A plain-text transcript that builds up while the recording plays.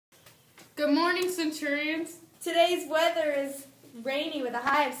Good morning, Centurions. Today's weather is rainy with a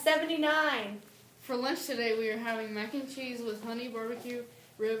high of 79. For lunch today, we are having mac and cheese with honey barbecue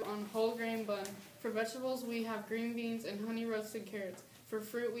rib on whole grain bun. For vegetables, we have green beans and honey roasted carrots. For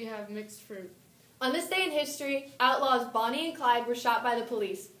fruit, we have mixed fruit. On this day in history, outlaws Bonnie and Clyde were shot by the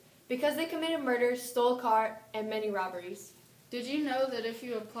police because they committed murder, stole a car, and many robberies. Did you know that if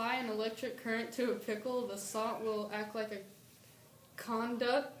you apply an electric current to a pickle, the salt will act like a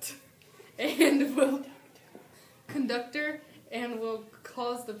conductor and will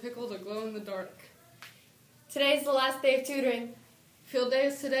cause the pickle to glow in the dark? Today's the last day of tutoring. Field day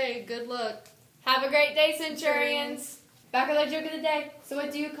is today. Good luck. Have a great day, Centurions! Back with our joke of the day. So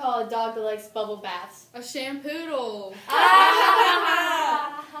what do you call a dog that likes bubble baths? A shampoodle.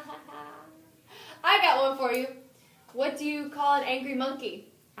 I got one for you. What do you call an angry monkey?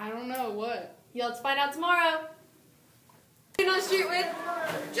 I don't know. What? You'll have to find out tomorrow. On the street with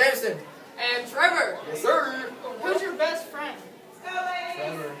Jameson. And Trevor. Yes, sir. Who's your best friend?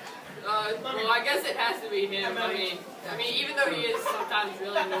 Trevor. Well, I guess it has to be him. I mean, even though he is sometimes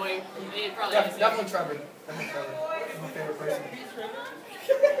really annoying, it probably is him. Definitely Trevor. Definitely Trevor. He's my favorite person.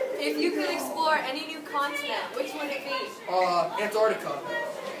 if you could explore any new continent, which would it be? Antarctica.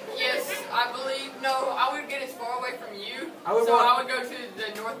 Yes, I believe. No, I would get as far away from you. I would go to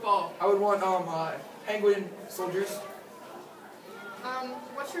the North Pole. I would want penguin soldiers.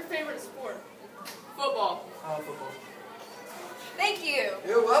 What's your favorite sport? Football. Football. Thank you.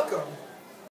 You're welcome.